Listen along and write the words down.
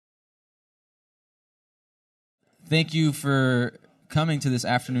Thank you for coming to this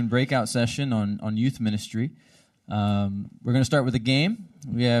afternoon breakout session on youth ministry. We're going to start with a game.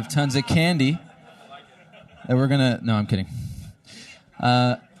 We have tons of candy that we're going to... No, I'm kidding.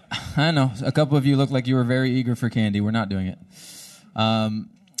 I know. A couple of you look like you were very eager for candy. We're not doing it.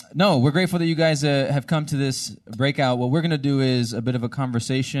 No, we're grateful that you guys have come to this breakout. What we're going to do is a bit of a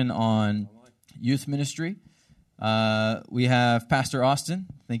conversation on youth ministry. We have Pastor Austin.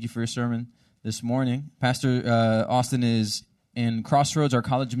 Thank you for your sermon this morning. Pastor Austin is in Crossroads, our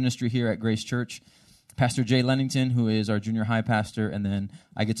college ministry here at Grace Church. Pastor Jay Lennington, who is our junior high pastor, and then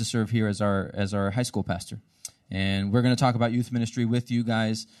I get to serve here as our high school pastor. And we're going to talk about youth ministry with you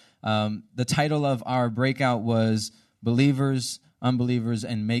guys. The title of our breakout was Believers, Unbelievers,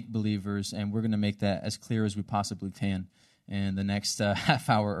 and Makebelievers, and we're going to make that as clear as we possibly can in the next half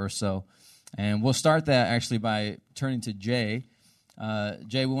hour or so. And we'll start that actually by turning to Jay.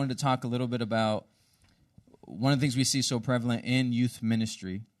 Jay, we wanted to talk a little bit about one of the things we see so prevalent in youth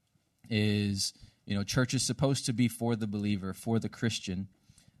ministry is, church is supposed to be for the believer, for the Christian,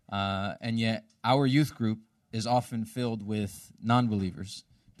 and yet our youth group is often filled with non-believers,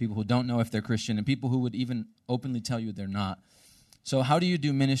 people who don't know if they're Christian, and people who would even openly tell you they're not. So how do you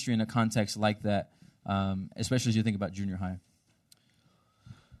do ministry in a context like that, especially as you think about junior high?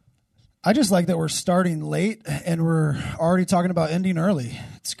 I just like that we're starting late and we're already talking about ending early.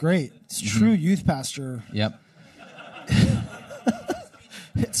 It's great. It's true youth pastor. Yep.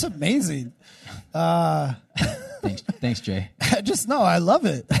 It's amazing. Thanks, Jay. I love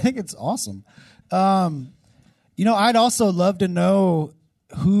it. I think it's awesome. I'd also love to know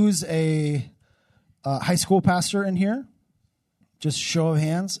who's a high school pastor in here. Just show of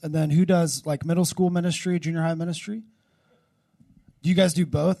hands. And then who does like middle school ministry, junior high ministry? Do you guys do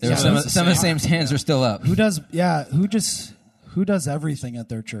both? Some of the same hands are still up. Who does everything at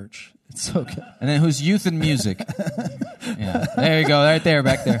their church? It's so good. And then who's youth and music? Yeah, there you go, right there,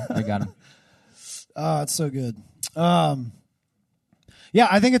 back there. We got him. It's so good. I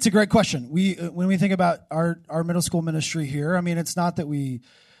think it's a great question. When we think about our middle school ministry here, I mean, it's not that we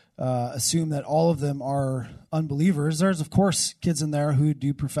assume that all of them are unbelievers. There's, of course, kids in there who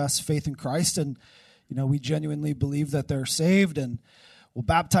do profess faith in Christ, and we genuinely believe that they're saved, and we'll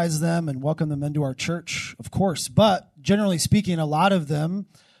baptize them and welcome them into our church, of course. But generally speaking, a lot of them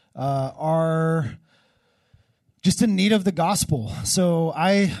are just in need of the gospel. So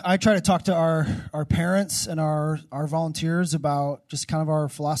I try to talk to our parents and our volunteers about just kind of our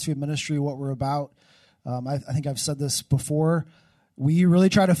philosophy of ministry, what we're about. I think I've said this before. We really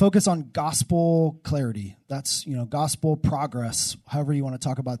try to focus on gospel clarity. That's, gospel progress, however you want to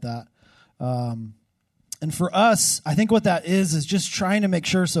talk about that. And for us, I think what that is just trying to make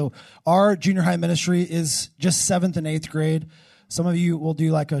sure. So our junior high ministry is just 7th and 8th grade. Some of you will do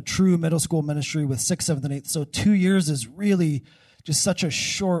like a true middle school ministry with 6th, 7th, and 8th. So 2 years is really just such a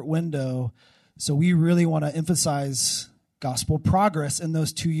short window. So we really want to emphasize gospel progress in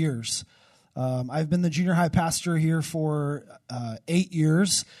those 2 years. I've been the junior high pastor here for 8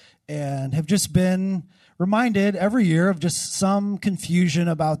 years and have just been reminded every year of just some confusion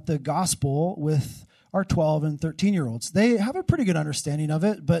about the gospel with our 12 and 13-year-olds. They have a pretty good understanding of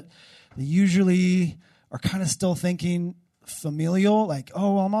it, but they usually are kind of still thinking familial, like,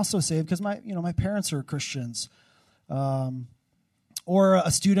 oh, well, I'm also saved because my parents are Christians. Or a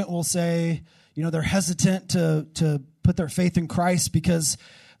student will say, they're hesitant to put their faith in Christ because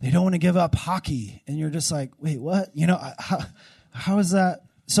they don't want to give up hockey. And you're just like, wait, what? How is that?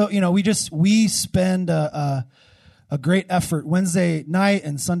 So, we spend a great effort Wednesday night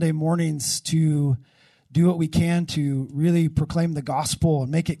and Sunday mornings to do what we can to really proclaim the gospel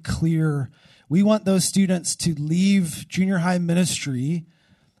and make it clear. We want those students to leave junior high ministry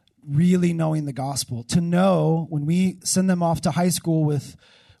really knowing the gospel, to know when we send them off to high school with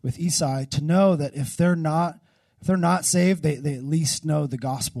Esai, to know that if they're not saved, they at least know the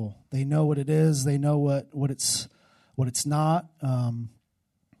gospel. They know what it is. They know what it's not. And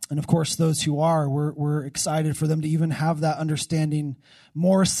of course, those who are, we're excited for them to even have that understanding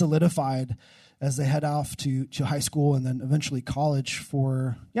more solidified as they head off to high school and then eventually college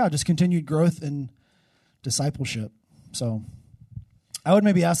for, just continued growth in discipleship. So I would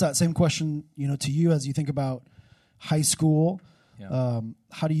maybe ask that same question, to you as you think about high school. Yeah.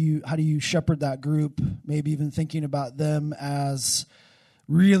 How do you shepherd that group, maybe even thinking about them as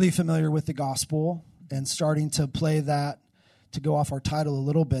really familiar with the gospel and starting to play that, to go off our title a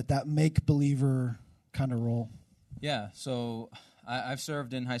little bit, that make-believer kind of role? Yeah, so I've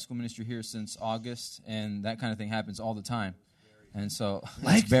served in high school ministry here since August, and that kind of thing happens all the time. And so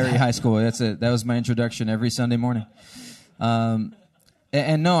it's very high school. That's it. That was my introduction every Sunday morning. And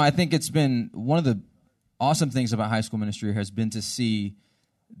no, I think it's been one of the awesome things about high school ministry has been to see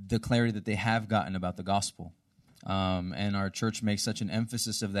the clarity that they have gotten about the gospel. And our church makes such an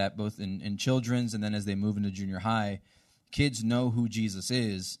emphasis of that, both in children's and then as they move into junior high. Kids know who Jesus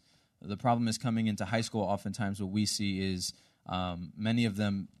is. The problem is coming into high school, oftentimes what we see is many of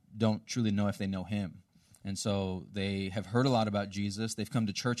them don't truly know if they know him. And so they have heard a lot about Jesus. They've come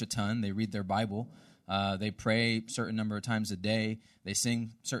to church a ton. They read their Bible. They pray a certain number of times a day. They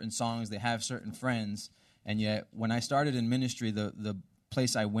sing certain songs. They have certain friends. And yet, when I started in ministry, the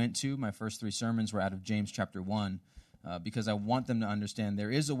place I went to, my first 3 sermons were out of James chapter 1, because I want them to understand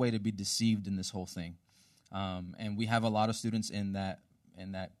there is a way to be deceived in this whole thing. And we have a lot of students in that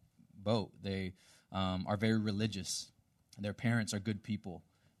boat. They are very religious. Their parents are good people.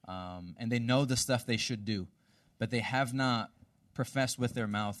 And they know the stuff they should do, but they have not professed with their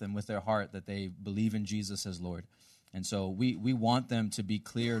mouth and with their heart that they believe in Jesus as Lord. And so we want them to be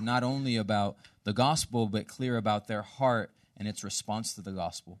clear not only about the gospel, but clear about their heart and its response to the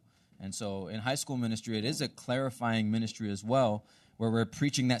gospel. And so in high school ministry, it is a clarifying ministry as well, where we're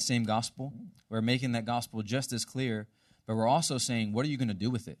preaching that same gospel. We're making that gospel just as clear, but we're also saying, what are you going to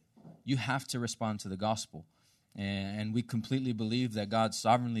do with it? You have to respond to the gospel. And we completely believe that God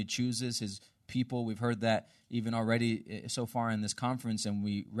sovereignly chooses his people. We've heard that even already so far in this conference, and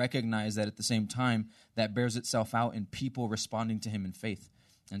we recognize that at the same time, that bears itself out in people responding to him in faith.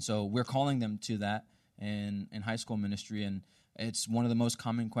 And so we're calling them to that in high school ministry, and it's one of the most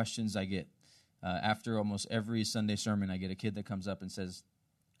common questions I get. After almost every Sunday sermon, I get a kid that comes up and says,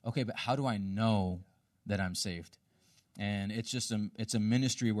 okay, but how do I know that I'm saved? And it's a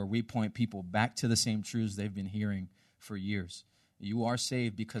ministry where we point people back to the same truths they've been hearing for years. You are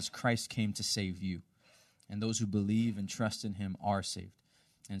saved because Christ came to save you. And those who believe and trust in him are saved.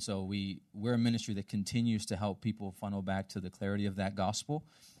 And so we're a ministry that continues to help people funnel back to the clarity of that gospel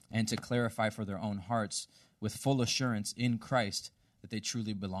and to clarify for their own hearts with full assurance in Christ that they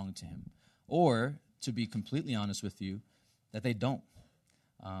truly belong to him. Or, to be completely honest with you, that they don't.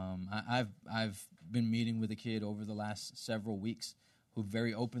 I've been meeting with a kid over the last several weeks who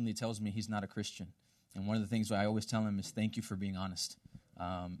very openly tells me he's not a Christian. And one of the things I always tell him is, thank you for being honest.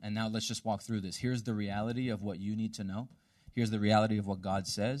 And now let's just walk through this. Here's the reality of what you need to know. Here's the reality of what God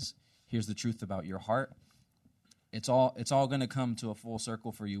says. Here's the truth about your heart. It's all going to come to a full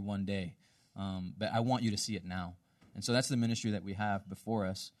circle for you one day. But I want you to see it now. And so that's the ministry that we have before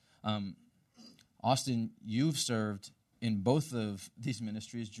us. Austin, you've served in both of these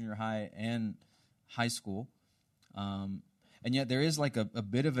ministries, junior high and high school. And yet there is like a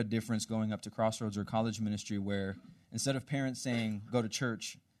bit of a difference going up to Crossroads or college ministry where instead of parents saying, go to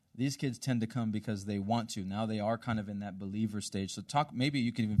church, these kids tend to come because they want to. Now they are kind of in that believer stage. So maybe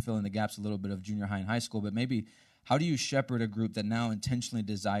you can even fill in the gaps a little bit of junior high and high school, but maybe how do you shepherd a group that now intentionally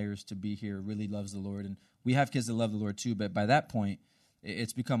desires to be here, really loves the Lord? And we have kids that love the Lord too, but by that point,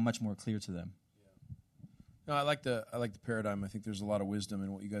 it's become much more clear to them. No, I like the paradigm. I think there's a lot of wisdom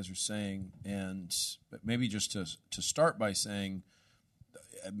in what you guys are saying, but maybe just to start by saying,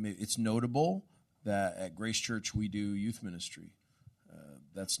 it's notable that at Grace Church we do youth ministry.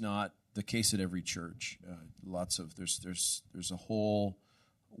 That's not the case at every church. There's a whole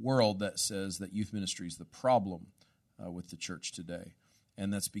world that says that youth ministry is the problem with the church today,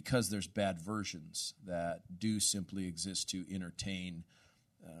 and that's because there's bad versions that do simply exist to entertain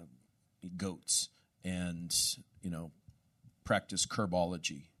goats and practice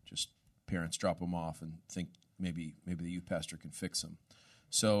curbology. Just parents drop them off and think maybe the youth pastor can fix them.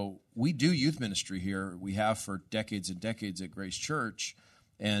 So we do youth ministry here. We have for decades and decades at Grace Church,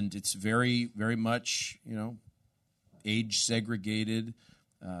 and it's very, very much age segregated.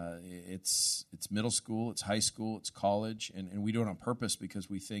 It's middle school, it's high school, it's college, and we do it on purpose because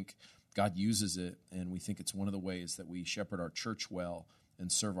we think God uses it, and we think it's one of the ways that we shepherd our church well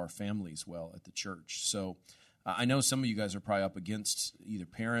and serve our families well at the church. So I know some of you guys are probably up against either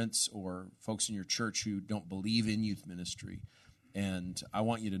parents or folks in your church who don't believe in youth ministry. And I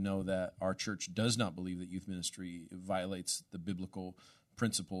want you to know that our church does not believe that youth ministry violates the biblical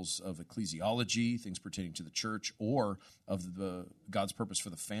principles of ecclesiology, things pertaining to the church, or of God's purpose for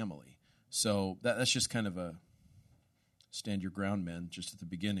the family. So that's just kind of a stand your ground, men, just at the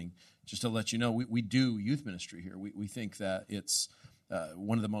beginning, just to let you know we do youth ministry here. We think that it's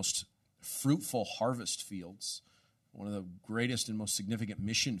one of the most fruitful harvest fields, one of the greatest and most significant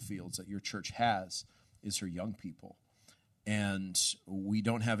mission fields that your church has is for young people. And we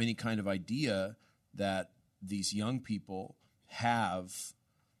don't have any kind of idea that these young people have,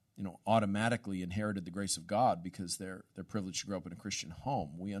 automatically inherited the grace of God because they're privileged to grow up in a Christian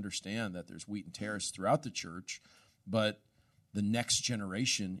home. We understand that there's wheat and tares throughout the church, but the next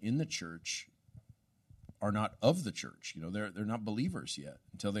generation in the church are not of the church. They're not believers yet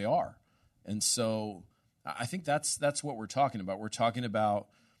until they are. And so I think that's what we're talking about. We're talking about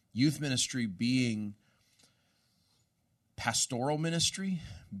youth ministry being pastoral ministry,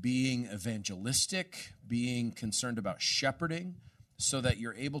 being evangelistic, being concerned about shepherding, so that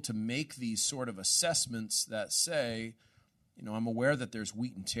you're able to make these sort of assessments that say, I'm aware that there's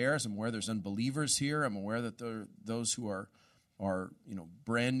wheat and tares. I'm aware there's unbelievers here. I'm aware that there are those who are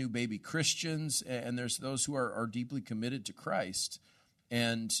brand new baby Christians, and there's those who are deeply committed to Christ.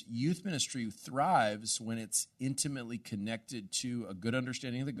 And youth ministry thrives when it's intimately connected to a good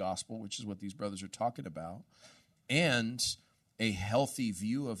understanding of the gospel, which is what these brothers are talking about, and a healthy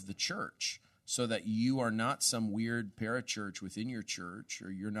view of the church, so that you are not some weird parachurch within your church,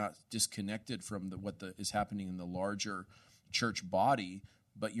 or you're not disconnected from what is happening in the larger church body,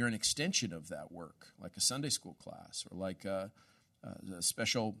 but you're an extension of that work, like a Sunday school class or like a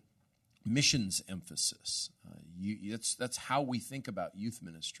special missions emphasis. That's how we think about youth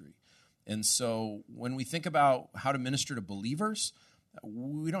ministry. And so when we think about how to minister to believers,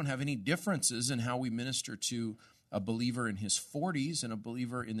 we don't have any differences in how we minister to a believer in his 40s and a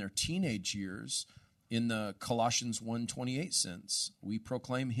believer in their teenage years. In the Colossians 1:28 sense, we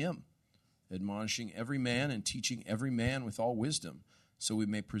proclaim him, admonishing every man and teaching every man with all wisdom, so we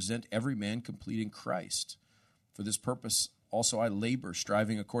may present every man complete in Christ. For this purpose also I labor,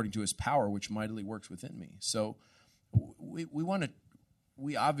 striving according to his power, which mightily works within me. So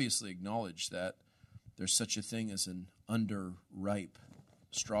we obviously acknowledge that there's such a thing as an underripe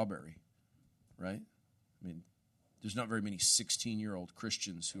strawberry, right? I mean, there's not very many 16-year-old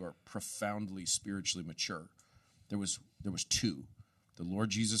Christians who are profoundly spiritually mature. There was two, the Lord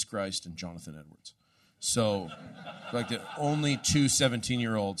Jesus Christ and Jonathan Edwards. So, like the only two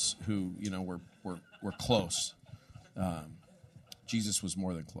 17-year-olds who were close. Jesus was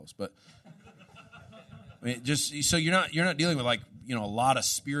more than close, but I mean, just so you're not dealing with a lot of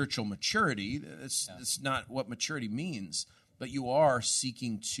spiritual maturity. It's not what maturity means, but you are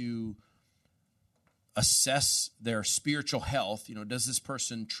seeking to assess their spiritual health. Does this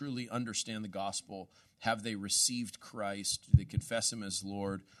person truly understand the gospel? Have they received Christ? Do they confess him as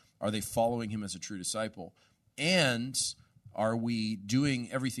Lord? Are they following him as a true disciple? And are we doing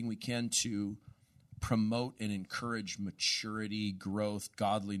everything we can to promote and encourage maturity, growth,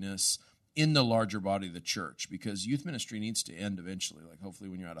 godliness in the larger body of the church? Because youth ministry needs to end eventually, like hopefully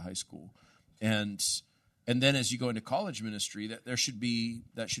when you're out of high school. And then as you go into college ministry, that should be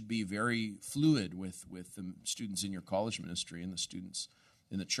very fluid with the students in your college ministry and the students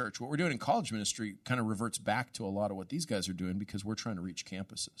in the church. What we're doing in college ministry kind of reverts back to a lot of what these guys are doing, because we're trying to reach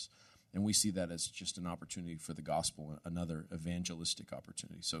campuses. And we see that as just an opportunity for the gospel, another evangelistic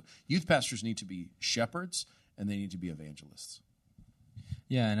opportunity. So youth pastors need to be shepherds, and they need to be evangelists.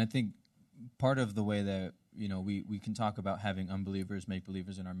 Yeah, and I think part of the way that we can talk about having unbelievers, make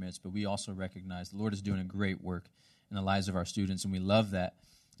believers in our midst, but we also recognize the Lord is doing a great work in the lives of our students, and we love that.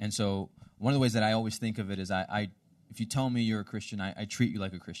 And so one of the ways that I always think of it is if you tell me you're a Christian, I treat you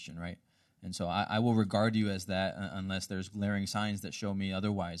like a Christian, right? And so I will regard you as that unless there's glaring signs that show me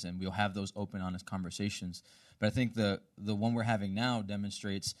otherwise, and we'll have those open, honest conversations. But I think the one we're having now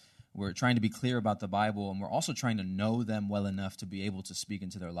demonstrates we're trying to be clear about the Bible, and we're also trying to know them well enough to be able to speak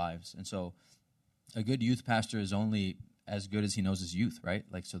into their lives. And so a good youth pastor is only as good as he knows his youth, right?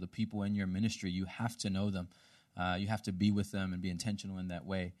 So the people in your ministry, you have to know them. You have to be with them and be intentional in that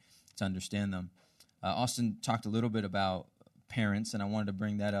way to understand them. Austin talked a little bit about parents, and I wanted to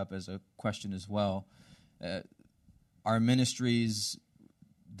bring that up as a question as well. Our ministries,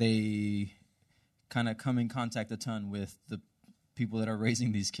 they kind of come in contact a ton with the people that are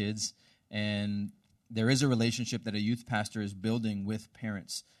raising these kids, and there is a relationship that a youth pastor is building with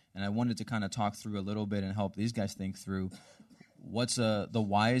parents. And I wanted to kind of talk through a little bit and help these guys think through what's the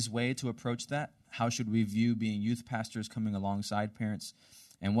wise way to approach that. How should we view being youth pastors coming alongside parents?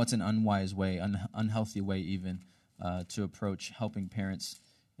 And what's an unwise way, unhealthy way even, to approach helping parents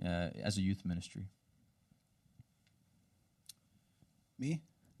as a youth ministry? Me?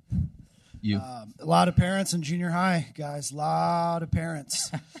 You. A lot of parents in junior high, guys. A lot of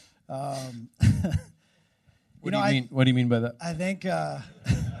parents. What do you mean? What do you mean by that? I think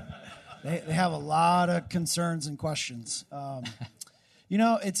they have a lot of concerns and questions.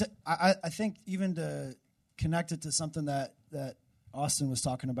 It's. I think even to connect it to something that Austin was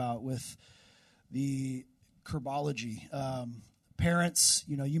talking about with the curbology. Parents,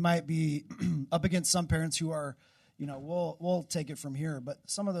 you might be up against some parents who are, we'll take it from here. But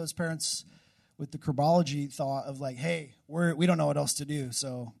some of those parents with the curbology thought of like, hey, we don't know what else to do,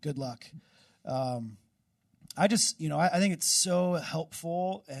 so good luck. I think it's so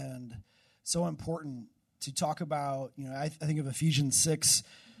helpful and so important to talk about, I think of Ephesians 6,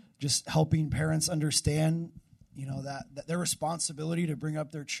 just helping parents understand, that their responsibility to bring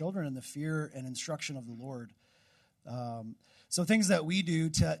up their children in the fear and instruction of the Lord. So things that we do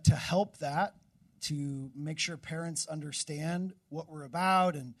to help that, to make sure parents understand what we're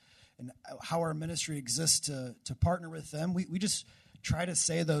about and how our ministry exists to partner with them. We just try to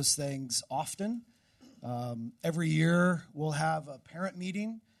say those things often. Every year we'll have a parent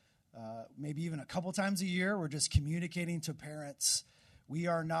meeting, maybe even a couple times a year. We're just communicating to parents, we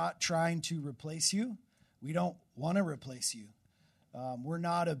are not trying to replace you. We don't want to replace you. We're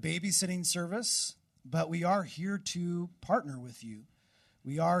not a babysitting service, but we are here to partner with you.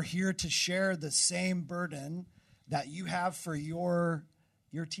 We are here to share the same burden that you have for your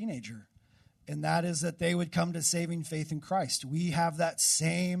teenager, and that is that they would come to saving faith in Christ. We have that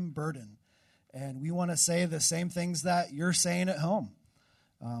same burden, and we want to say the same things that you're saying at home.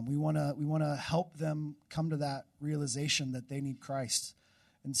 We want to help them come to that realization that they need Christ.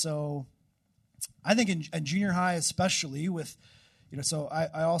 And so I think in junior high especially with, so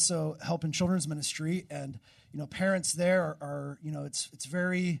I also help in children's ministry, and parents there are it's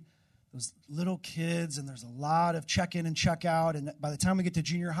very those little kids, and there's a lot of check in and check out, and by the time we get to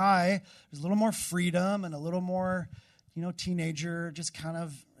junior high, there's a little more freedom and a little more teenager just kind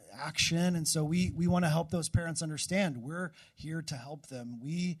of action. And so we want to help those parents understand we're here to help them.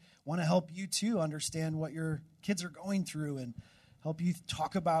 We want to help you too understand what your kids are going through and help you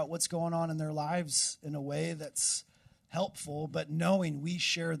talk about what's going on in their lives in a way that's helpful, but knowing we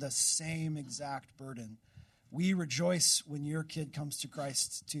share the same exact burden. We rejoice when your kid comes to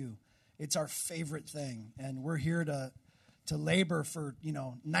Christ too. It's our favorite thing, and we're here to labor for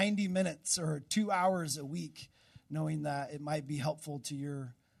 90 minutes or 2 hours a week, knowing that it might be helpful to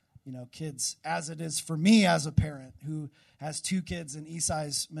your kids, as it is for me as a parent who has 2 kids in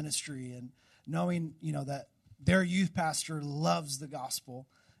Eastside's ministry, and knowing that their youth pastor loves the gospel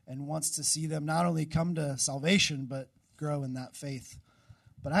and wants to see them not only come to salvation but grow in that faith.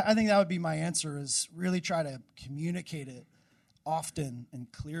 But I think that would be my answer, is really try to communicate it often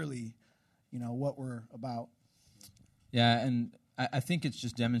and clearly, what we're about. Yeah, and I think it's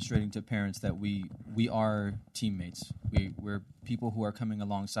just demonstrating to parents that we are teammates. We're people who are coming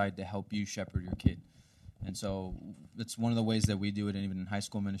alongside to help you shepherd your kid. And so that's one of the ways that we do it, and even in high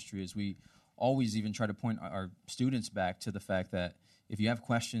school ministry, is we always even try to point our students back to the fact that if you have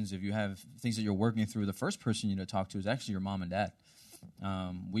questions, if you have things that you're working through, the first person you need to talk to is actually your mom and dad.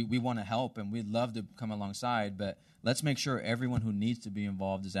 We want to help, and we'd love to come alongside, but let's make sure everyone who needs to be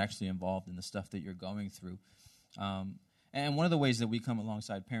involved is actually involved in the stuff that you're going through. And one of the ways that we come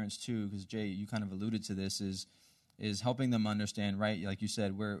alongside parents too, because Jay, you kind of alluded to this, is helping them understand, right? Like you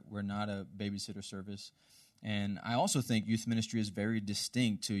said, we're not a babysitter service. And I also think youth ministry is very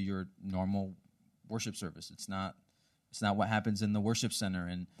distinct to your normal worship service. It's not what happens in the worship center.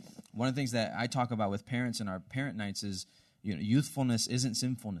 And one of the things that I talk about with parents in our parent nights is, youthfulness isn't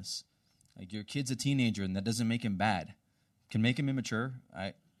sinfulness. Like, your kid's a teenager, and that doesn't make him bad. It can make him immature.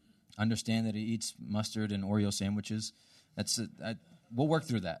 I understand that he eats mustard and Oreo sandwiches. We'll work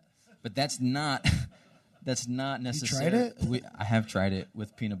through that. But that's not necessary. You tried it? I have tried it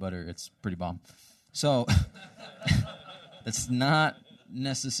with peanut butter. It's pretty bomb. So that's not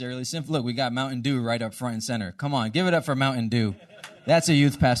necessarily sinful. Look, we got Mountain Dew right up front and center. Come on, give it up for Mountain Dew. That's a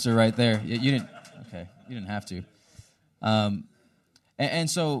youth pastor right there. You didn't have to. And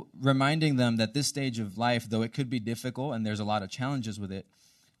so reminding them that this stage of life, though it could be difficult and there's a lot of challenges with it,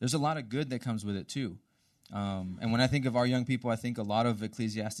 there's a lot of good that comes with it too. And when I think of our young people, I think a lot of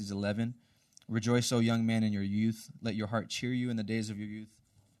Ecclesiastes 11. Rejoice, O young man, in your youth. Let your heart cheer you in the days of your youth.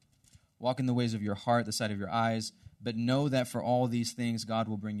 Walk in the ways of your heart, the sight of your eyes. But know that for all these things, God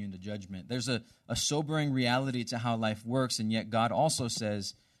will bring you into judgment. There's a sobering reality to how life works, and yet God also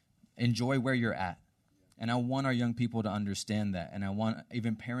says, enjoy where you're at. And I want our young people to understand that, and I want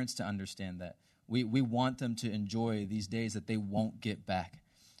even parents to understand that. We want them to enjoy these days that they won't get back.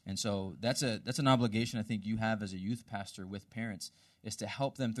 And so that's an obligation I think you have as a youth pastor with parents, is to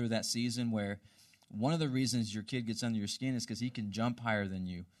help them through that season where one of the reasons your kid gets under your skin is because he can jump higher than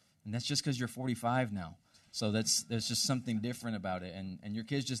you. And that's just because you're 45 now. So there's just something different about it. And your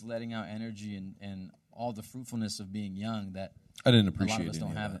kid's just letting out energy and all the fruitfulness of being young that I didn't a appreciate lot of us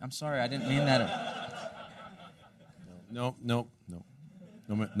don't have that. it. I'm sorry, I didn't mean that. No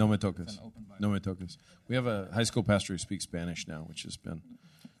me toques. No me toques. We have a high school pastor who speaks Spanish now, which has been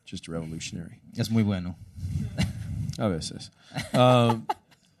just revolutionary. Es muy bueno. A veces. I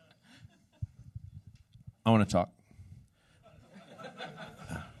want to talk.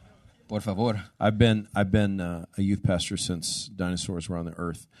 Por favor. I've been a youth pastor since dinosaurs were on the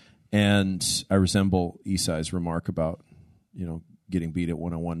earth, And I resemble Esai's remark about, getting beat at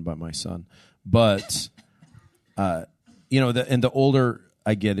 101 by my son. But, and the older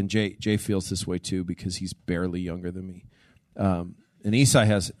I get, and Jay feels this way too because he's barely younger than me. And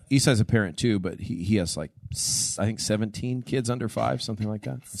Esai's a parent too, but he has I think 17 kids under 5, something like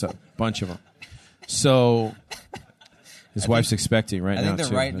that. It's a bunch of them. So his wife's expecting right now. I think the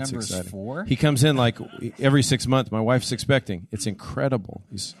too. right That's number is exciting. 4. He comes in every 6 months. My wife's expecting. It's incredible.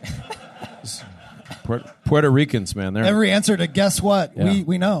 He's Puerto Ricans, man. They're Every answer to guess what? Yeah.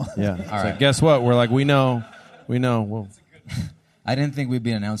 We know. Yeah. All right. Guess what? We're like, we know. Well, I didn't think we'd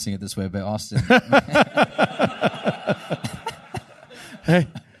be announcing it this way, but Austin. Hey,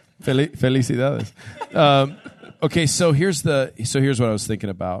 felicidades. Okay, so here's what I was thinking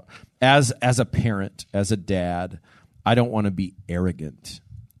about. As a parent, as a dad, I don't want to be arrogant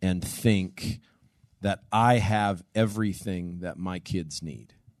and think that I have everything that my kids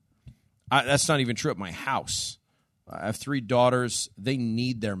need. That's not even true at my house. I have 3 daughters. They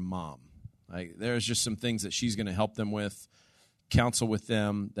need their mom. There's just some things that she's going to help them with, counsel with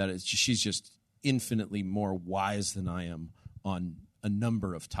them, she's just infinitely more wise than I am on a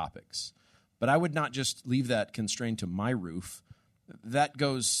number of topics. But I would not just leave that constrained to my roof. That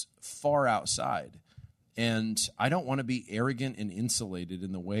goes far outside. And I don't want to be arrogant and insulated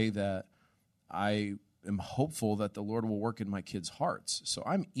in the way that I am hopeful that the Lord will work in my kids' hearts. So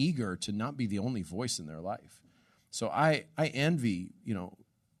I'm eager to not be the only voice in their life. So I envy,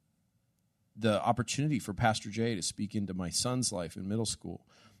 the opportunity for Pastor Jay to speak into my son's life in middle school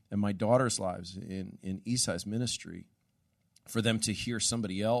and my daughter's lives in Esai's ministry, for them to hear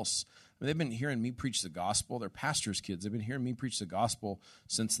somebody else. They've been hearing me preach the gospel. They're pastors' kids. They've been hearing me preach the gospel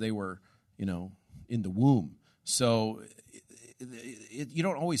since they were, in the womb. So you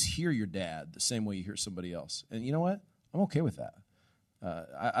don't always hear your dad the same way you hear somebody else. And you know what? I'm okay with that.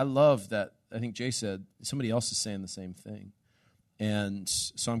 I love that. I think Jay said somebody else is saying the same thing. And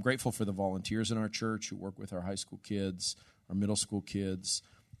so I'm grateful for the volunteers in our church who work with our high school kids, our middle school kids.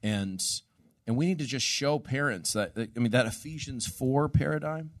 And we need to just show parents that Ephesians 4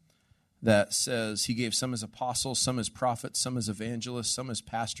 paradigm that says he gave some as apostles, some as prophets, some as evangelists, some as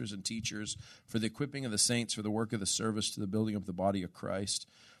pastors and teachers for the equipping of the saints, for the work of the service, to the building of the body of Christ.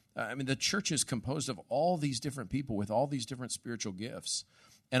 The church is composed of all these different people with all these different spiritual gifts.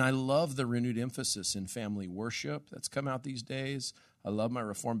 And I love the renewed emphasis in family worship that's come out these days. I love my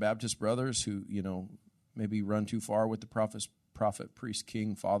Reformed Baptist brothers who, maybe run too far with the prophet, priest,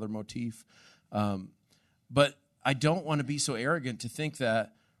 king, father motif. But I don't want to be so arrogant to think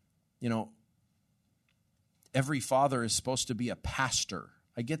that, every father is supposed to be a pastor.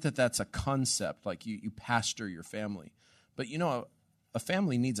 I get that that's a concept, like you pastor your family. But, a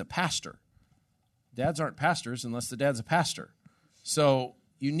family needs a pastor. Dads aren't pastors unless the dad's a pastor. So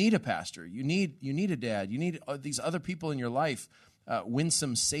you need a pastor. You need a dad. You need these other people in your life,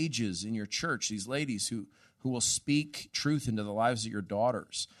 winsome sages in your church, these ladies who will speak truth into the lives of your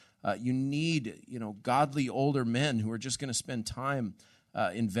daughters. You need, godly older men who are just going to spend time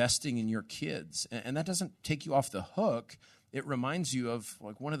investing in your kids. And that doesn't take you off the hook. It reminds you of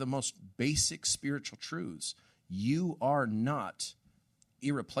one of the most basic spiritual truths. You are not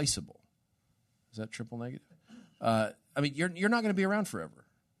irreplaceable. Is that triple negative? You're not going to be around forever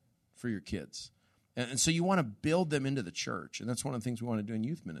for your kids. And so you want to build them into the church. And that's one of the things we want to do in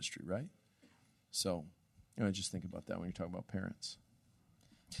youth ministry, right? So, just think about that when you're talking about parents.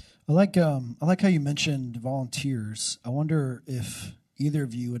 I like how you mentioned volunteers. I wonder if either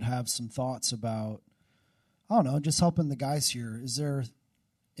of you would have some thoughts about, I don't know, just helping the guys here. Is there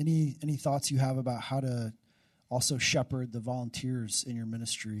any thoughts you have about how to also shepherd the volunteers in your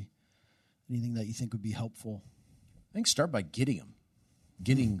ministry? Anything that you think would be helpful? I think start by getting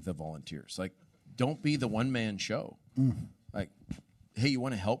the volunteers. Don't be the one-man show. Hey, you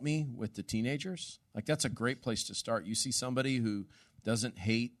want to help me with the teenagers? That's a great place to start. You see somebody who doesn't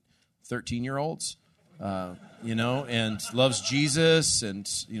hate 13-year-olds, and loves Jesus and,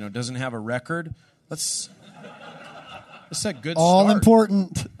 doesn't have a record. That's a good all start.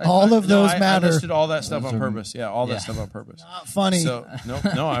 Important. All of those matter. I listed all that stuff on purpose. Yeah, all that stuff on purpose. Not funny. So,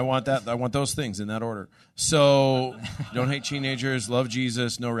 no, I want that. I want those things in that order. So, don't hate teenagers, love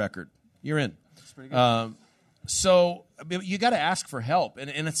Jesus, no record. You're in. That's pretty good. So, you got to ask for help.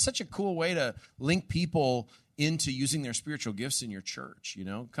 And it's such a cool way to link people into using their spiritual gifts in your church.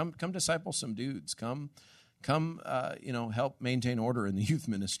 Come disciple some dudes. Come help maintain order in the youth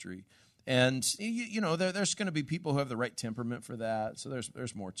ministry. And there's going to be people who have the right temperament for that. So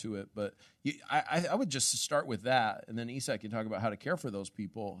there's more to it. But I would just start with that, and then Isak can talk about how to care for those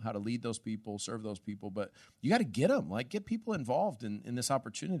people, how to lead those people, serve those people. But you got to get them, get people involved in this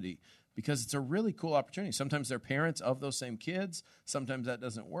opportunity, because it's a really cool opportunity. Sometimes they're parents of those same kids. Sometimes that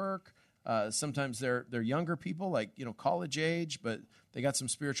doesn't work. Sometimes they're younger people, college age, but they got some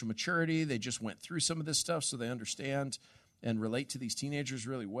spiritual maturity. They just went through some of this stuff, so they understand and relate to these teenagers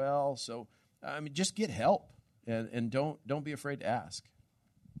really well. So, just get help, and don't be afraid to ask.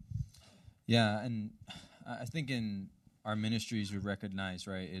 Yeah, and I think in our ministries we recognize,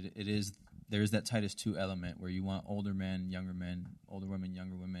 right, there is that Titus 2 element where you want older men, younger men, older women,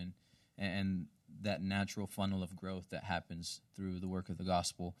 younger women, and that natural funnel of growth that happens through the work of the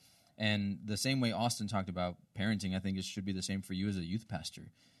gospel. And the same way Austin talked about parenting, I think it should be the same for you as a youth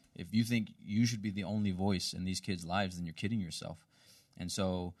pastor. If you think you should be the only voice in these kids' lives, then you're kidding yourself. And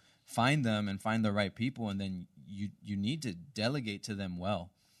so find them and find the right people, and then you need to delegate to them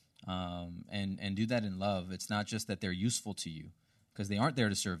well, and do that in love. It's not just that they're useful to you, because they aren't there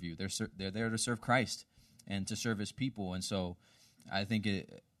to serve you. They're there to serve Christ and to serve His people. And so I think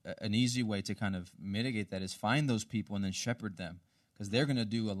an easy way to kind of mitigate that is find those people and then shepherd them, because they're going to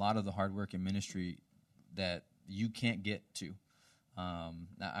do a lot of the hard work in ministry that you can't get to.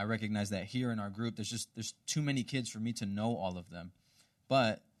 I recognize that here in our group, there's too many kids for me to know all of them.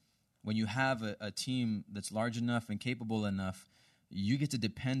 But when you have a team that's large enough and capable enough, you get to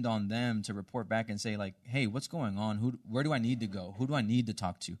depend on them to report back and say, hey, what's going on? Where do I need to go? Who do I need to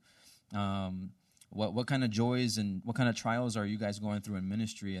talk to? What kind of joys and what kind of trials are you guys going through in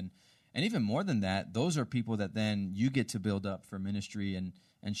ministry? And even more than that, those are people that then you get to build up for ministry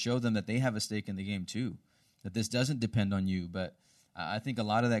and show them that they have a stake in the game too, that this doesn't depend on you. But I think a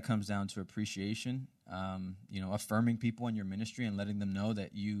lot of that comes down to appreciation, affirming people in your ministry and letting them know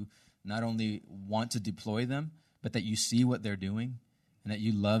that you not only want to deploy them, but that you see what they're doing and that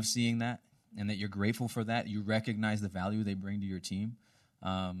you love seeing that and that you're grateful for that. You recognize the value they bring to your team.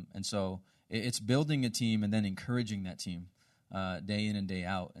 And so it's building a team and then encouraging that team day in and day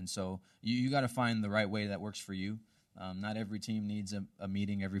out. And so you got to find the right way that works for you. Not every team needs a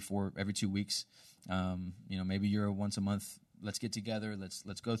meeting every 2 weeks. Maybe you're a once a month. Let's get together.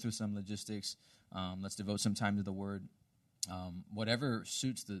 Let's go through some logistics. Let's devote some time to the Word. Whatever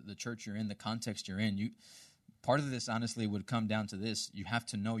suits the church you're in, the context you're in. Part of this, honestly, would come down to this: you have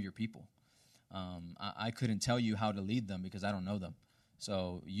to know your people. I couldn't tell you how to lead them because I don't know them.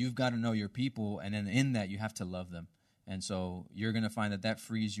 So you've got to know your people, and then in that, you have to love them. And so you're going to find that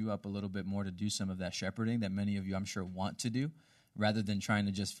frees you up a little bit more to do some of that shepherding that many of you, I'm sure, want to do, rather than trying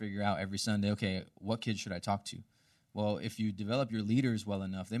to just figure out every Sunday, okay, what kids should I talk to? Well, if you develop your leaders well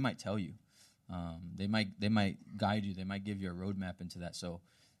enough, they might tell you. They might guide you. They might give you a roadmap into that. So,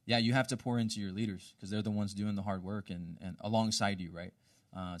 yeah, you have to pour into your leaders because they're the ones doing the hard work and alongside you, right?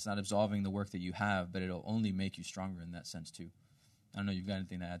 It's not absolving the work that you have, but it'll only make you stronger in that sense too. I don't know, you've got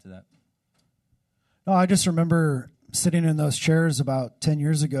anything to add to that? No, I just remember sitting in those chairs about 10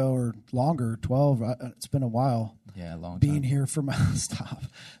 years ago or longer, 12. It's been a while. Yeah, a long time. Being here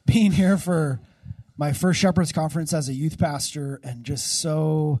for my first Shepherd's Conference as a youth pastor, and just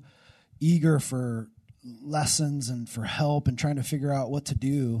so eager for lessons and for help and trying to figure out what to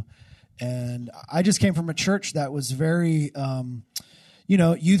do. And I just came from a church that was very,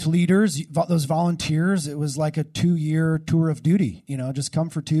 youth leaders, those volunteers. It was like a 2-year tour of duty, just come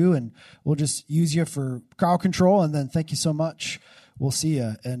for 2 and we'll just use you for crowd control. And then thank you so much. We'll see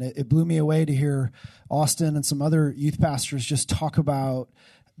you. And it blew me away to hear Austin and some other youth pastors just talk about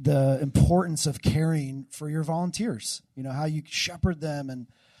the importance of caring for your volunteers, how you shepherd them. And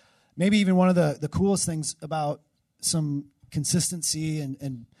maybe even one of the coolest things about some consistency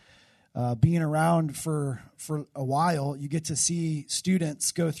and being around for a while, you get to see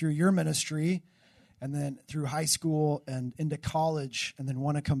students go through your ministry and then through high school and into college and then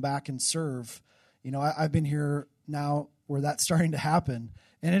want to come back and serve. I've been here now where that's starting to happen.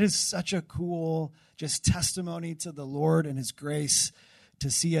 And it is such a cool just testimony to the Lord and His grace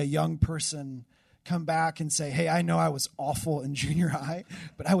to see a young person come back and say, hey, I know I was awful in junior high,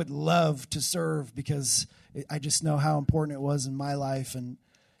 but I would love to serve because I just know how important it was in my life. And,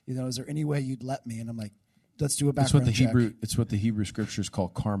 is there any way you'd let me? And I'm like, let's do a background check. It's what the Hebrew scriptures call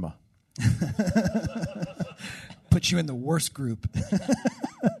karma. Put you in the worst group.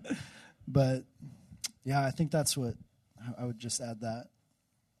 But, yeah, I think that's what I would just add that.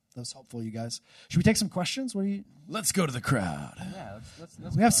 That was helpful, you guys. Should we take some questions? Let's go to the crowd. Yeah,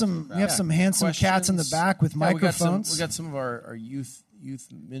 let's we have some handsome questions. Cats in the back with microphones. We got some of our youth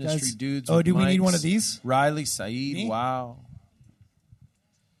ministry guys, dudes. Oh, do we need one of these? Riley, Saeed, Me? wow.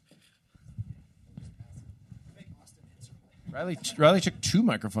 Riley took 2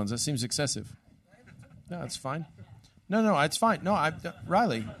 microphones. That seems excessive. No, it's fine. No, it's fine. No,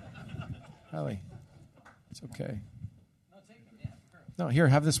 Riley, it's okay. No, here,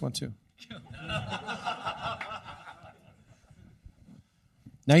 have this one too.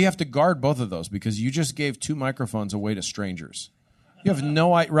 Now you have to guard both of those because you just gave 2 microphones away to strangers. You have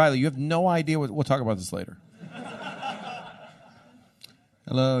Riley, you have no idea what. We'll talk about this later.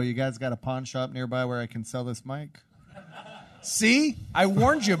 Hello, you guys got a pawn shop nearby where I can sell this mic? See? I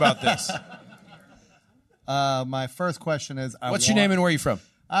warned you about this. My first question is... What's your name and where are you from?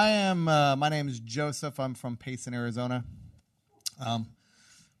 My name is Joseph. I'm from Payson, Arizona.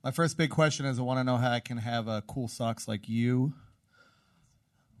 My first big question is I want to know how I can have cool socks like you.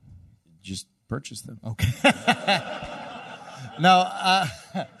 Just purchase them. Okay. No,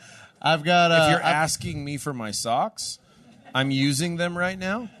 I've got... if you're asking me for my socks, I'm using them right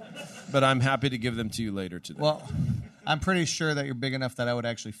now, but I'm happy to give them to you later today. Well, I'm pretty sure that you're big enough that I would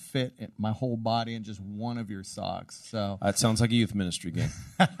actually fit my whole body in just one of your socks. So that sounds like a youth ministry game.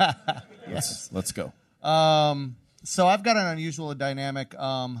 Yes. Let's go. So I've got an unusual dynamic.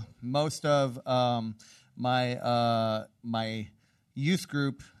 Most of my youth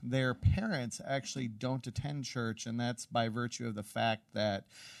group, their parents actually don't attend church, and that's by virtue of the fact that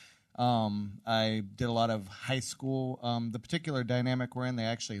I did a lot of high school. The particular dynamic we're in, they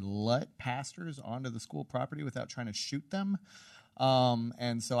actually let pastors onto the school property without trying to shoot them.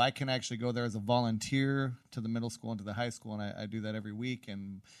 And so I can actually go there as a volunteer to the middle school and to the high school, and I do that every week.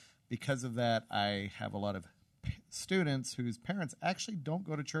 And because of that, I have a lot of students whose parents actually don't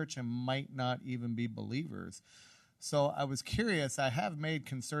go to church and might not even be believers. So I was curious. I have made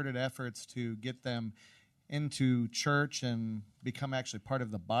concerted efforts to get them into church and become actually part of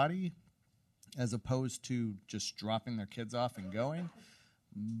the body as opposed to just dropping their kids off and going.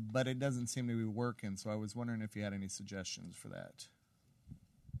 But it doesn't seem to be working, so I was wondering if you had any suggestions for that.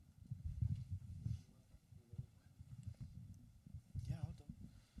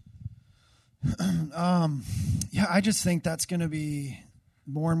 Yeah, I just think that's going to be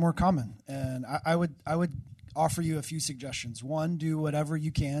more and more common. And I would offer you a few suggestions. One, do whatever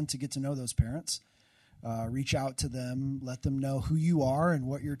you can to get to know those parents. Reach out to them, let them know who you are and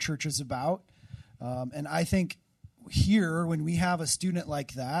what your church is about. And I think here, when we have a student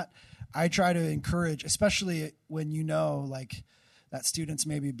like that, I try to encourage, especially when you know, like, that student's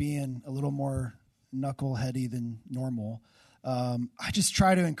maybe being a little more knuckleheady than normal. I just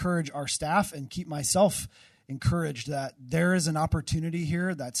try to encourage our staff and keep myself encouraged that there is an opportunity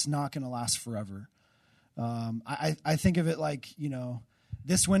here that's not going to last forever. I think of it like,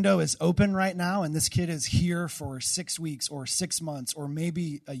 this window is open right now, and this kid is here for 6 weeks or 6 months or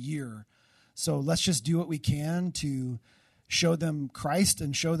maybe a year. So let's just do what we can to show them Christ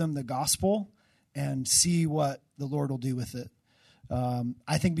and show them the gospel and see what the Lord will do with it.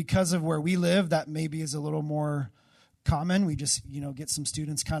 I think because of where we live, that maybe is a little more common. We just, get some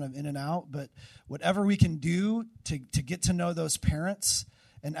students kind of in and out. But whatever we can do to get to know those parents,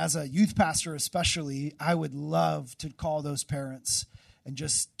 and as a youth pastor especially, I would love to call those parents and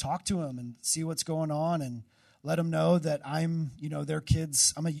just talk to them and see what's going on and let them know that I'm, their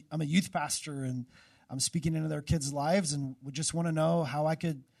kids. I'm a youth pastor and I'm speaking into their kids' lives and would just want to know how I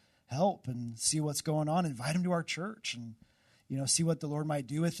could help and see what's going on. Invite them to our church and, see what the Lord might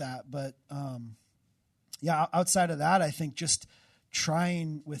do with that. But outside of that, I think just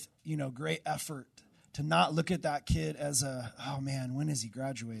trying with, great effort to not look at that kid as oh man, when does he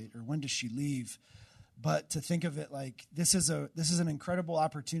graduate or when does she leave? But to think of it like this is an incredible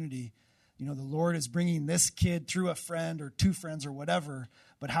opportunity. The Lord is bringing this kid through a friend or two friends or whatever,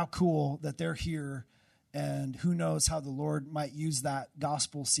 but how cool that they're here, and who knows how the Lord might use that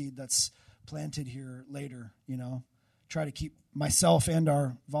gospel seed that's planted here later, Try to keep myself and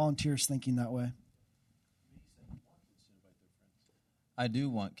our volunteers thinking that way. I do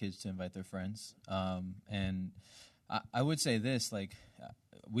want kids to invite their friends. And I would say this,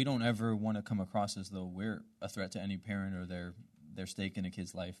 we don't ever want to come across as though we're a threat to any parent or their stake in a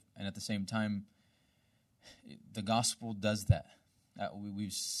kid's life. And at the same time, the gospel does that.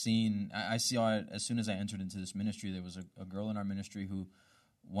 We've seen, I saw it as soon as I entered into this ministry. There was a girl in our ministry who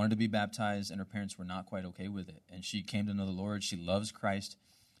wanted to be baptized, and her parents were not quite okay with it. And she came to know the Lord. She loves Christ.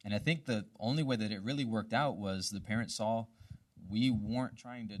 And I think the only way that it really worked out was the parents saw we weren't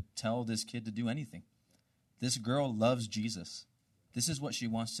trying to tell this kid to do anything. This girl loves Jesus. This is what she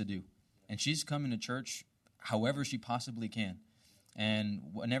wants to do. And she's coming to church however she possibly can. And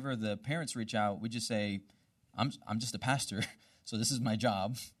whenever the parents reach out, we just say, I'm just a pastor, so this is my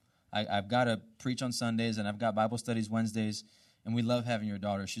job. I've got to preach on Sundays, and I've got Bible studies Wednesdays, and we love having your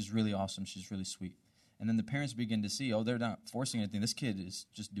daughter. She's really awesome. She's really sweet. And then the parents begin to see, oh, they're not forcing anything. This kid is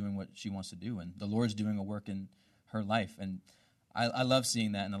just doing what she wants to do, and the Lord's doing a work in her life. And I love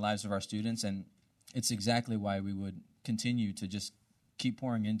seeing that in the lives of our students, and it's exactly why we would continue to just keep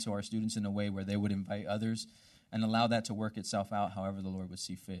pouring into our students in a way where they would invite others and allow that to work itself out however the Lord would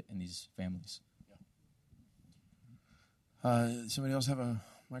see fit in these families. Somebody else have a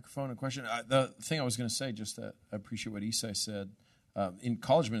microphone, a question? The thing I was going to say, just that I appreciate what Isai said. In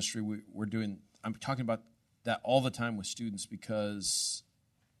college ministry, I'm talking about that all the time with students because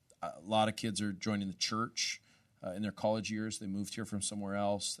a lot of kids are joining the church in their college years. They moved here from somewhere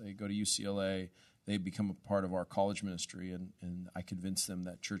else. They go to UCLA. They become a part of our college ministry, and I convince them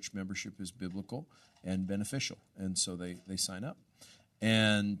that church membership is biblical and beneficial, and so they sign up.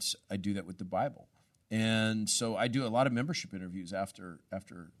 And I do that with the Bible. And so I do a lot of membership interviews after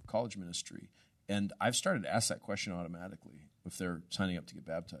college ministry, and I've started to ask that question automatically if they're signing up to get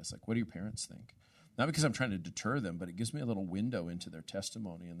baptized. Like, what do your parents think? Not because I'm trying to deter them, but it gives me a little window into their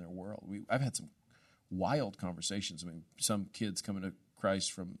testimony and their world. I've had some wild conversations. I mean, some kids coming to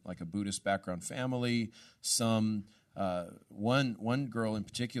Christ from like a Buddhist background family. Some one girl in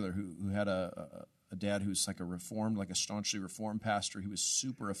particular who had a dad who's like a staunchly reformed pastor. He was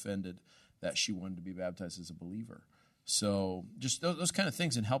super offended that she wanted to be baptized as a believer. So just those kind of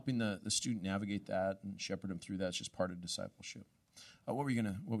things, and helping the student navigate that and shepherd them through that is just part of discipleship. What was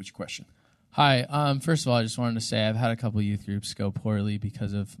your question? Hi. First of all, I just wanted to say I've had a couple youth groups go poorly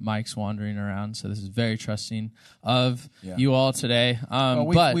because of Mike's wandering around. So this is very trusting of you all today.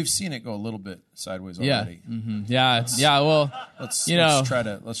 We've seen it go a little bit sideways already. Well, let's try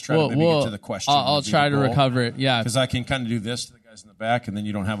to maybe get to the question. I'll try to recover it. Yeah, because I can kind of do this to the guys in the back, and then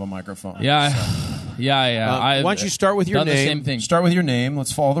you don't have a microphone. Yeah. So. Why don't you start with your name? The same thing. Start with your name.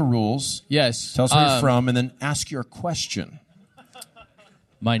 Let's follow the rules. Yes. Tell us where you're from, and then ask your question.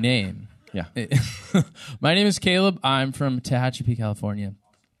 My name. Yeah. My name is Caleb. I'm from Tehachapi, California.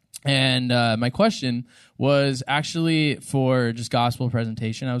 And my question was actually for just gospel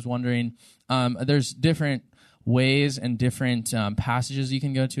presentation. I was wondering, there's different ways and different passages you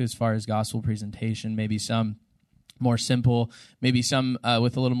can go to as far as gospel presentation, maybe some more simple, maybe some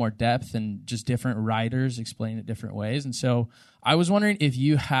with a little more depth, and just different writers explain it different ways. And so I was wondering if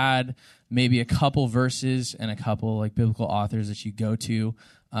you had maybe a couple verses and a couple like biblical authors that you go to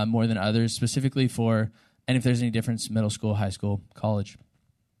more than others, specifically and if there's any difference, middle school, high school, college.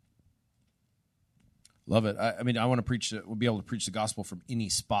 Love it. I mean, I want to be able to preach the gospel from any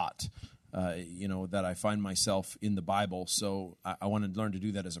spot, that I find myself in the Bible. So I want to learn to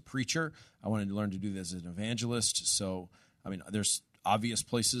do that as a preacher. I wanted to learn to do that as an evangelist. So, I mean, there's obvious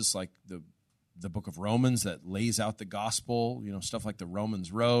places like the book of Romans that lays out the gospel, stuff like the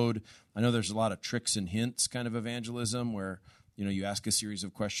Romans Road. I know there's a lot of tricks and hints kind of evangelism where, you ask a series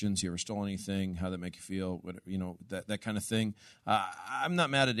of questions. You ever stole anything? How did that make you feel? That kind of thing. I'm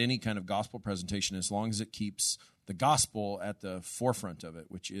not mad at any kind of gospel presentation as long as it keeps the gospel at the forefront of it,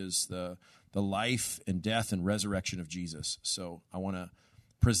 which is the life and death and resurrection of Jesus. So I want to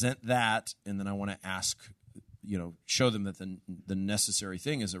present that, and then I want to ask, show them that the necessary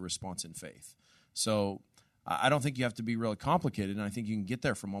thing is a response in faith. So I don't think you have to be really complicated, and I think you can get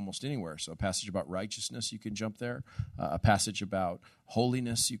there from almost anywhere. So a passage about righteousness, you can jump there. A passage about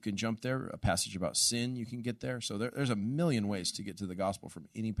holiness, you can jump there. A passage about sin, you can get there. So there's a million ways to get to the gospel from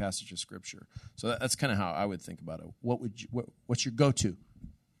any passage of Scripture. So that's kind of how I would think about it. What's your go-to?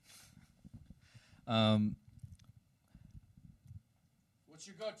 What's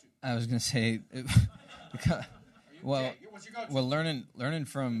your go-to? I was going to say, well, learning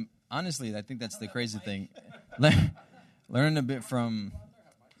from. Honestly, I think that's the crazy thing. Learn a bit from.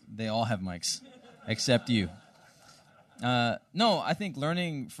 They all have mics, except you. No, I think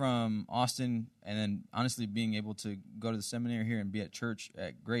learning from Austin, and then honestly being able to go to the seminary here and be at church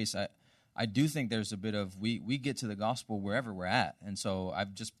at Grace, I do think there's a bit of we get to the gospel wherever we're at. And so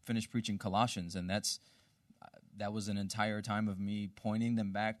I've just finished preaching Colossians, and that was an entire time of me pointing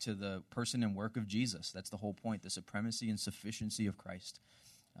them back to the person and work of Jesus. That's the whole point, the supremacy and sufficiency of Christ.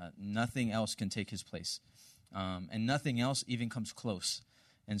 Nothing else can take his place, and nothing else even comes close.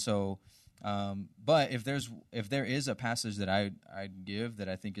 And so, but if there is a passage that I'd give that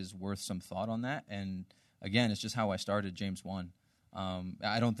I think is worth some thought on that, and again, it's just how I started James 1.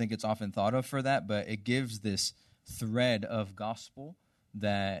 I don't think it's often thought of for that, but it gives this thread of gospel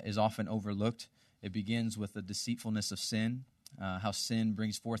that is often overlooked. It begins with the deceitfulness of sin, how sin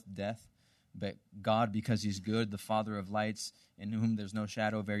brings forth death. But God, because he's good, the Father of lights, in whom there's no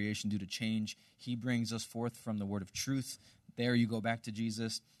shadow of variation due to change, he brings us forth from the word of truth. There you go back to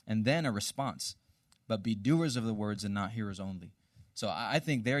Jesus. And then a response. But be doers of the words and not hearers only. So I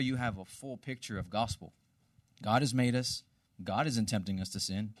think there you have a full picture of gospel. God has made us. God isn't tempting us to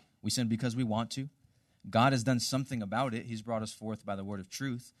sin. We sin because we want to. God has done something about it. He's brought us forth by the word of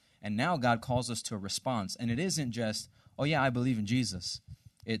truth. And now God calls us to a response. And it isn't just, oh, yeah, I believe in Jesus.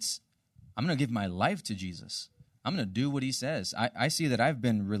 It's, I'm going to give my life to Jesus. I'm going to do what he says. I see that I've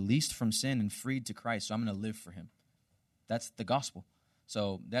been released from sin and freed to Christ, so I'm going to live for him. That's the gospel.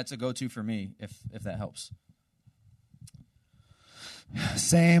 So that's a go-to for me, if that helps.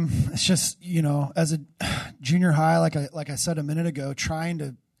 Same. It's just, as a junior high, like I said a minute ago, trying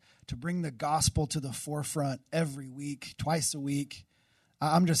to bring the gospel to the forefront every week, twice a week.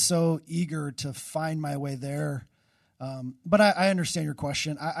 I'm just so eager to find my way there. But I understand your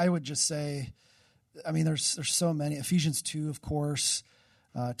question. I would just say, there's so many. Ephesians 2, of course.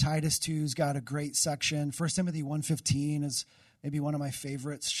 Titus 2's got a great section. 1 Timothy 1:15 is maybe one of my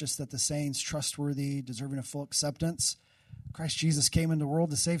favorites, just that the saints, trustworthy, deserving of full acceptance. Christ Jesus came into the world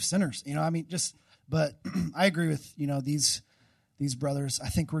to save sinners. But I agree with, these brothers. I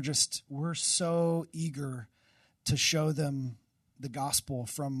think we're so eager to show them the gospel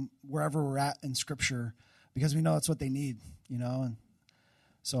from wherever we're at in Scripture, because we know that's what they need, and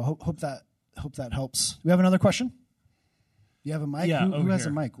so hope that helps. Do we have another question? You have a mic? Yeah, who has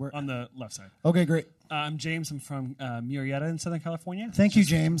here, a mic? Where? on the left side. Okay, great. I'm James. I'm from Murrieta in Southern California. Thank you,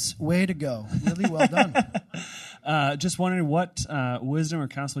 James. Way to go. Really well done. Just wondering what wisdom or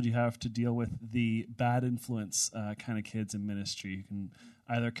counsel do you have to deal with the bad influence kind of kids in ministry who can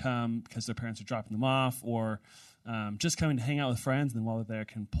either come because their parents are dropping them off, or just coming to hang out with friends, and then while they're there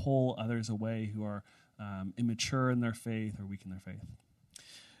can pull others away who are immature in their faith or weak in their faith?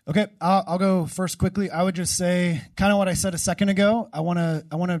 Okay, I'll go first quickly. I would just say kind of what I said a second ago. I want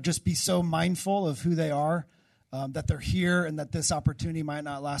to just be so mindful of who they are, that they're here, and that this opportunity might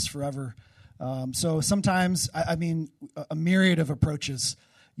not last forever. So sometimes, a myriad of approaches.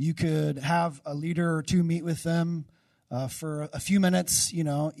 You could have a leader or two meet with them for a few minutes,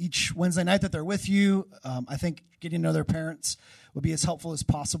 each Wednesday night that they're with you. I think getting to know their parents would be as helpful as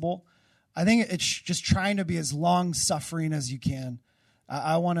possible. I think it's just trying to be as long-suffering as you can.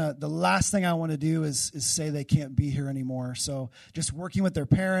 The last thing I want to do is say they can't be here anymore. So just working with their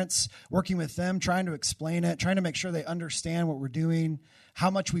parents, working with them, trying to explain it, trying to make sure they understand what we're doing, how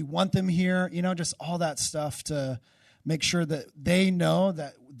much we want them here, just all that stuff to make sure that they know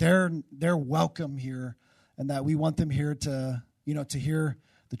that they're welcome here, and that we want them here to hear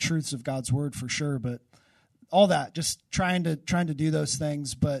the truths of God's word for sure. But all that, just trying to do those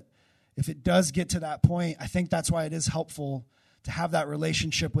things. But if it does get to that point, I think that's why it is helpful to have that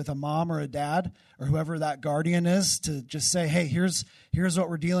relationship with a mom or a dad or whoever that guardian is, to just say, hey, here's what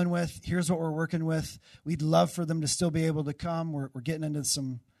we're dealing with. Here's what we're working with. We'd love for them to still be able to come. We're getting into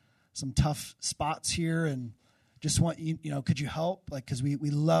some tough spots here, and just want, could you help? Because we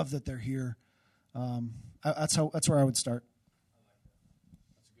love that they're here. That's where I would start.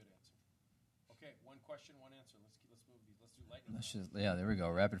 That's a good answer. Okay, one question, one answer. Let's do lightning. Yeah, there we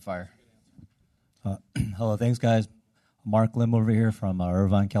go. Rapid fire. Hello, thanks, guys. Mark Lim over here from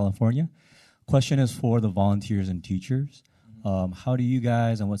Irvine, California. Question is for the volunteers and teachers. How do you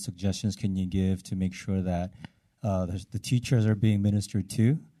guys, and what suggestions can you give to make sure that the teachers are being ministered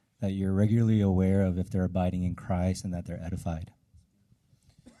to, that you're regularly aware of if they're abiding in Christ and that they're edified?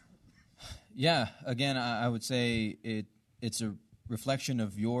 Yeah, again, I would say it's a reflection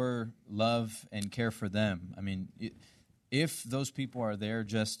of your love and care for them. If those people are there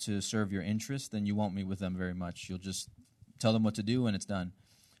just to serve your interests, then you won't meet with them very much. You'll just tell them what to do and it's done.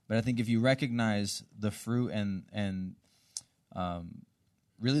 But I think if you recognize the fruit and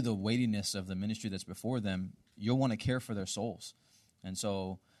really the weightiness of the ministry that's before them, you'll want to care for their souls. And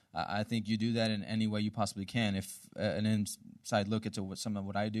so I think you do that in any way you possibly can. If an inside look into some of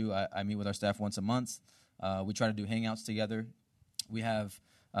what I do, I meet with our staff once a month. We try to do hangouts together. We have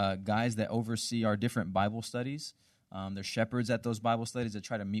guys that oversee our different Bible studies. They're shepherds at those Bible studies that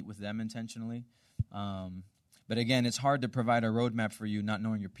try to meet with them intentionally. But again, it's hard to provide a roadmap for you not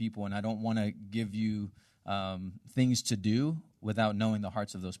knowing your people, and I don't want to give you things to do without knowing the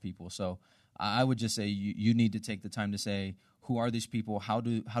hearts of those people. So I would just say you need to take the time to say, who are these people? How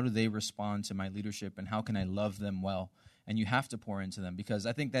do they respond to my leadership, and how can I love them well? And you have to pour into them, because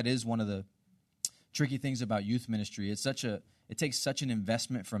I think that is one of the tricky things about youth ministry. It takes such an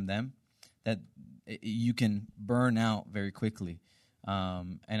investment from them that you can burn out very quickly.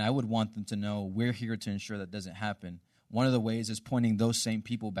 And I would want them to know we're here to ensure that doesn't happen. One of the ways is pointing those same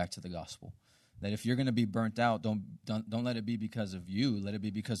people back to the gospel. That if you're going to be burnt out, don't let it be because of you. Let it be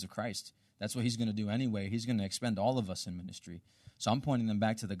because of Christ. That's what he's going to do anyway. He's going to expend all of us in ministry. So I'm pointing them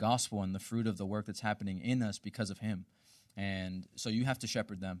back to the gospel and the fruit of the work that's happening in us because of him. And so you have to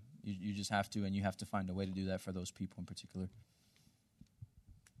shepherd them. You just have to, and you have to find a way to do that for those people in particular.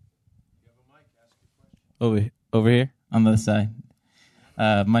 Over here on the other side.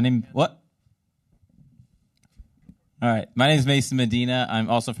 My name what? All right. My name is Mason Medina. I'm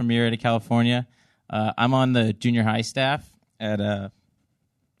also from Murrieta, California. I'm on the junior high staff at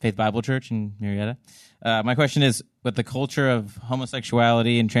Faith Bible Church in Murrieta. My question is, with the culture of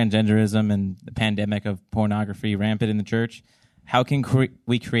homosexuality and transgenderism and the pandemic of pornography rampant in the church, how can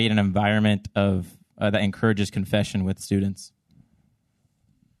we create an environment of that encourages confession with students?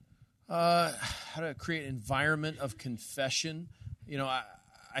 How to create an environment of confession.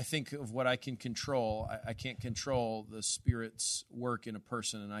 I think of what I can control. I can't control the Spirit's work in a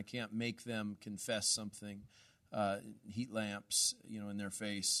person, and I can't make them confess something. Heat lamps, in their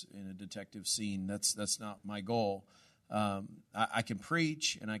face in a detective scene. That's not my goal. I can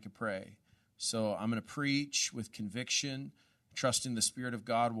preach and I can pray. So I'm going to preach with conviction, trusting the Spirit of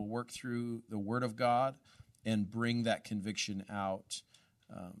God will work through the Word of God and bring that conviction out.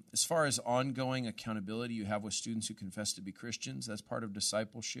 As far as ongoing accountability you have with students who confess to be Christians, that's part of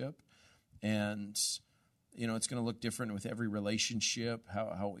discipleship. And, it's going to look different with every relationship,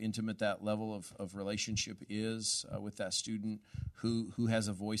 how intimate that level of relationship is with that student who has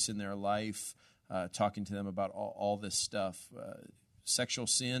a voice in their life, talking to them about all this stuff. Sexual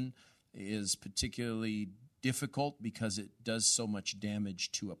sin is particularly difficult because it does so much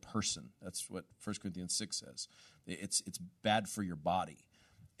damage to a person. That's what 1 Corinthians 6 says. It's bad for your body.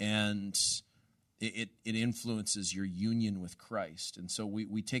 And it influences your union with Christ. And so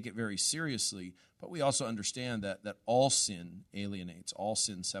we take it very seriously, but we also understand that all sin alienates, all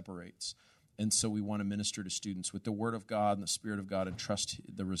sin separates. And so we want to minister to students with the Word of God and the Spirit of God and trust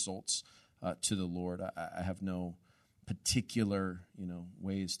the results to the Lord. I have no particular,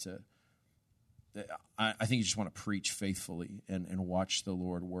 ways to... I think you just want to preach faithfully and watch the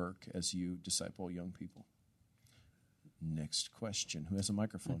Lord work as you disciple young people. Next question. Who has a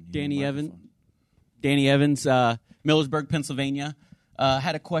microphone? Danny Evans, Millersburg, Pennsylvania.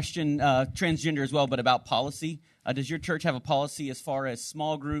 Had a question, transgender as well, but about policy. Does your church have a policy as far as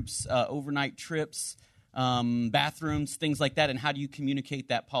small groups, overnight trips, bathrooms, things like that? And how do you communicate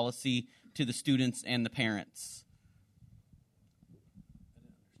that policy to the students and the parents?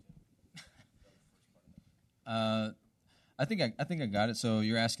 I think I got it. So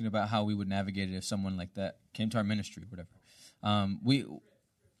you're asking about how we would navigate it if someone like that came to our ministry, whatever. We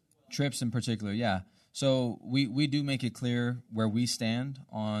trips in particular, yeah. So we do make it clear where we stand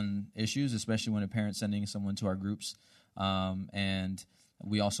on issues, especially when a parent's sending someone to our groups. And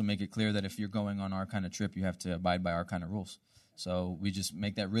we also make it clear that if you're going on our kind of trip, you have to abide by our kind of rules. So we just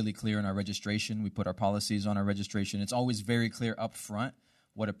make that really clear in our registration. We put our policies on our registration. It's always very clear up front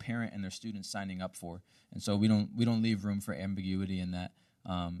what a parent and their student's signing up for. And so we don't leave room for ambiguity in that.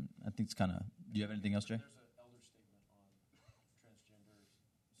 I think it's kind of... Do you have anything else, Jay? There's an elder statement on transgender.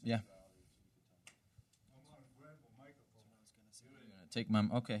 Yeah. Take my...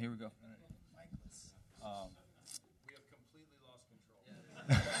 Okay, here we go. We have completely lost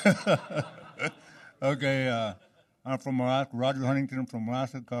control. Okay, I'm from Alaska, Roger Huntington from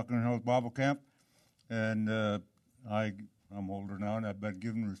Alaska, Cochrane Hills Bible Camp. And I'm older now, and I've been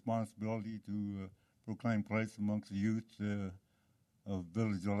given responsibility to proclaim Christ amongst the youth of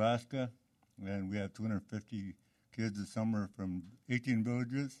Village, Alaska. And we have 250 kids this summer from 18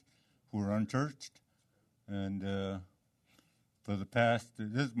 villages who are unchurched. And for the past,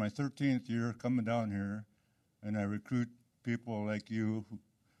 this is my 13th year coming down here, and I recruit people like you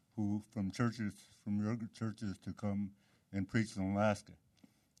who from your churches to come and preach in Alaska.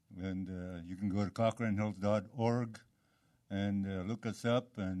 And you can go to cochranehills.org and look us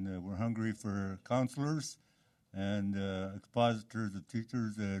up, and we're hungry for counselors and expositors of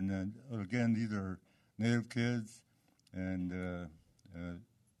teachers. And again, these are Native kids, and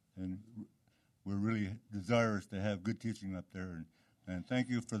we're really desirous to have good teaching up there. And thank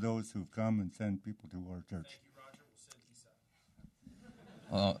you for those who've come and send people to our church. Thank you, Roger. We'll send Esau.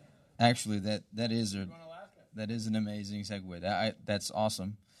 Well, actually, that is an amazing segue. That's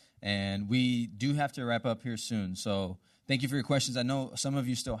awesome. And we do have to wrap up here soon. So thank you for your questions. I know some of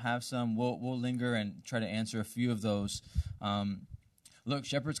you still have some. We'll linger and try to answer a few of those. Look,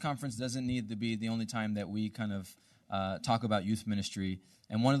 Shepherd's Conference doesn't need to be the only time that we kind of talk about youth ministry.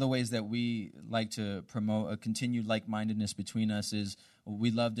 And one of the ways that we like to promote a continued like-mindedness between us is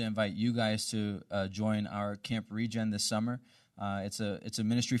we'd love to invite you guys to join our Camp Regen this summer. It's a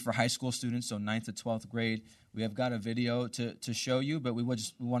ministry for high school students, so 9th to 12th grade. We have got a video to show you, but we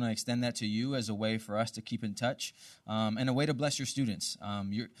want to extend that to you as a way for us to keep in touch and a way to bless your students.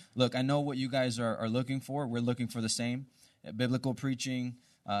 Look, I know what you guys are looking for. We're looking for the same. biblical preaching,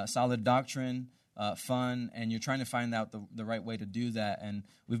 solid doctrine, fun, and you're trying to find out the right way to do that. And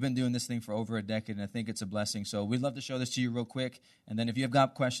we've been doing this thing for over a decade, and I think it's a blessing. So we'd love to show this to you real quick. And then if you have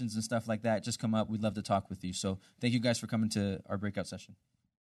got questions and stuff like that, just come up. We'd love to talk with you. So thank you guys for coming to our breakout session.